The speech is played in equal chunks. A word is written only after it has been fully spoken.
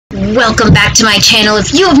welcome back to my channel.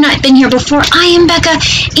 If you have not been here before, I am Becca,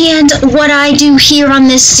 and what I do here on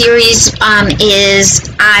this series is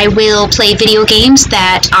I will play video games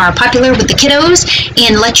that are popular with the kiddos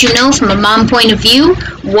and let you know from a mom point of view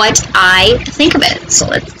what I think of it. So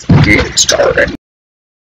let's get started.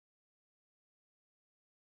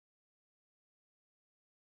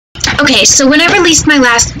 Okay, so when I released my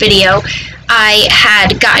last video, I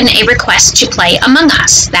had gotten a request to play Among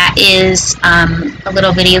Us. That is a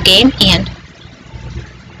little video game, and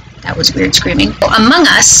that was weird screaming. Among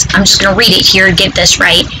Us, I'm just going to read it here and get this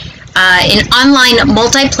right, an online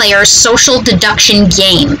multiplayer social deduction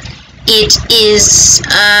game. It is,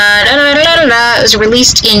 it was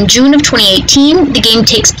released in June of 2018. The game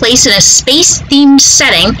takes place in a space-themed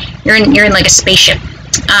setting. You're in like a spaceship.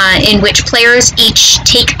 In which players each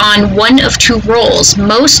take on one of two roles,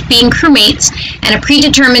 most being crewmates and a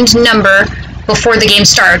predetermined number before the game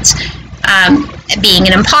starts, being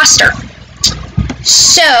an imposter.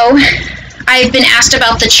 So, I've been asked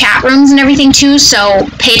about the chat rooms and everything too, so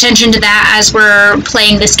pay attention to that as we're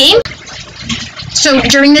playing this game. So,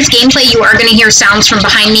 during this gameplay, you are going to hear sounds from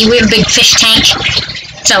behind me. We have a big fish tank,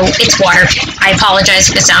 so it's water. I apologize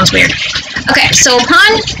if it sounds weird. Okay, so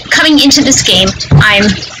upon coming into this game, I'm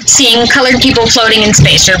seeing colored people floating in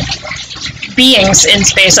space, or beings in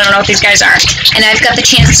space. I don't know what these guys are. And I've got the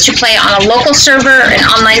chance to play on a local server, an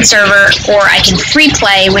online server, or I can free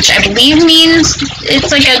play, which I believe means it's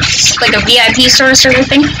like a VIP sort of server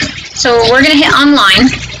thing. So we're gonna hit online,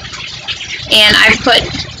 and I've put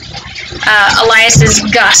Elias's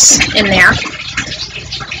Gus in there.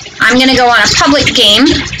 I'm gonna go on a public game.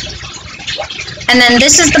 And then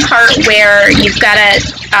this is the part where you've got to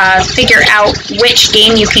figure out which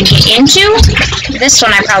game you can get into. This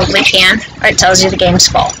one I probably can. It tells you the game's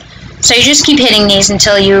full. So you just keep hitting these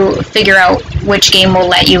until you figure out which game will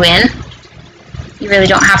let you in. You really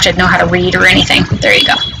don't have to know how to read or anything. There you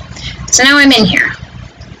go. So now I'm in here.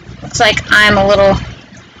 Looks like I'm a little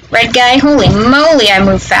red guy. Holy moly, I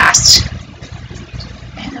move fast.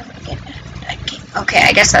 Okay,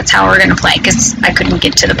 I guess that's how we're going to play, because I couldn't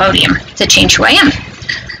get to the podium to change who I am.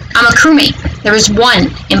 I'm a crewmate. There is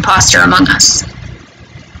one imposter among us.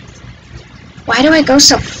 Why do I go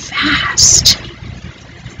so fast?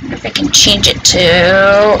 I wonder if I can change it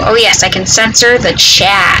to... Oh yes, I can censor the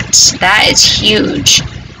chat. That is huge.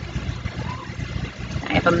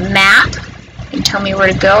 I have a map. You can tell me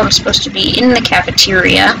where to go. I'm supposed to be in the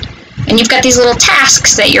cafeteria. And you've got these little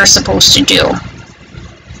tasks that you're supposed to do.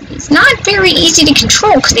 It's not very easy to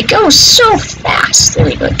control because they go so fast. There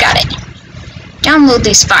we go, got it. Download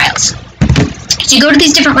these files. So you go to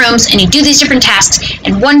these different rooms and you do these different tasks,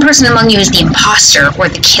 and one person among you is the imposter or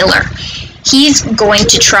the killer. He's going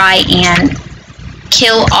to try and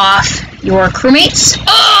kill off your crewmates.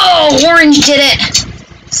 Oh, Orange did it!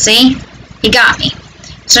 See? He got me.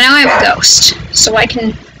 So now I have Ghost, so I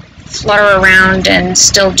can flutter around and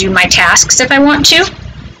still do my tasks if I want to.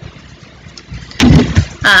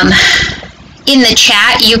 In the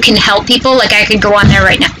chat, you can help people. Like, I could go on there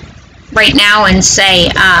right now and say,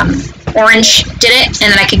 Orange did it,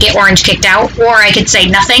 and then I could get Orange kicked out, or I could say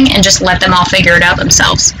nothing and just let them all figure it out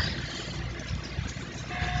themselves.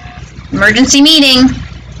 Emergency meeting.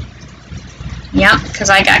 Yep, because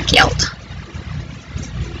I got killed.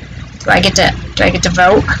 Do I get to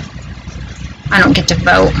vote? I don't get to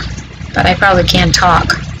vote, but I probably can talk.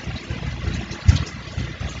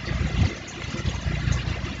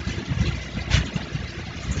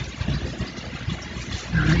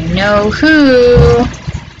 I know who.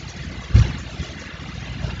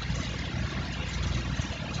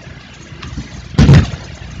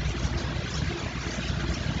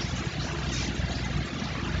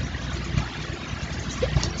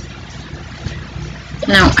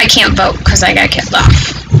 No, I can't vote because I got killed off.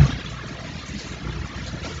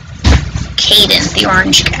 Caden, the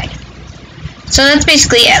orange guy. So that's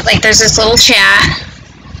basically it. Like, there's this little chat.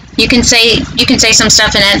 You can say some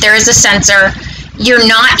stuff in it. There is a censor. You're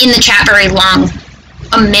not in the chat very long,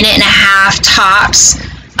 a minute and a half tops.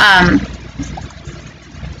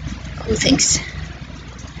 Who thinks?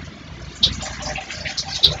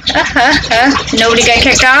 Nobody got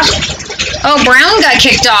kicked off? Oh, Brown got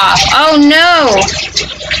kicked off. Oh no!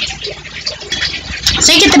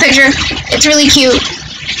 So you get the picture. It's really cute.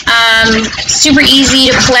 Super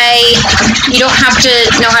easy to play. You don't have to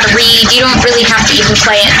know how to read. You don't really have to even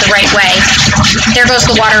play it the right way. there goes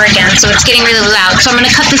the water again, so it's getting really loud. So I'm going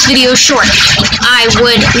to cut this video short. I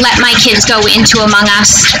would let my kids go into Among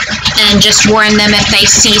Us and just warn them if they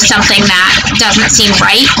see something that doesn't seem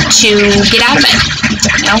right to get out of it.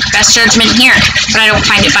 You know, best judgment here, but I don't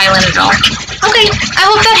find it violent at all. Okay, I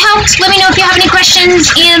hope that helped. Let me know if you have any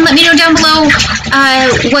questions, and let me know down below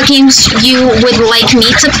what games you would like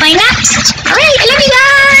me to play next. Alright, I love you guys!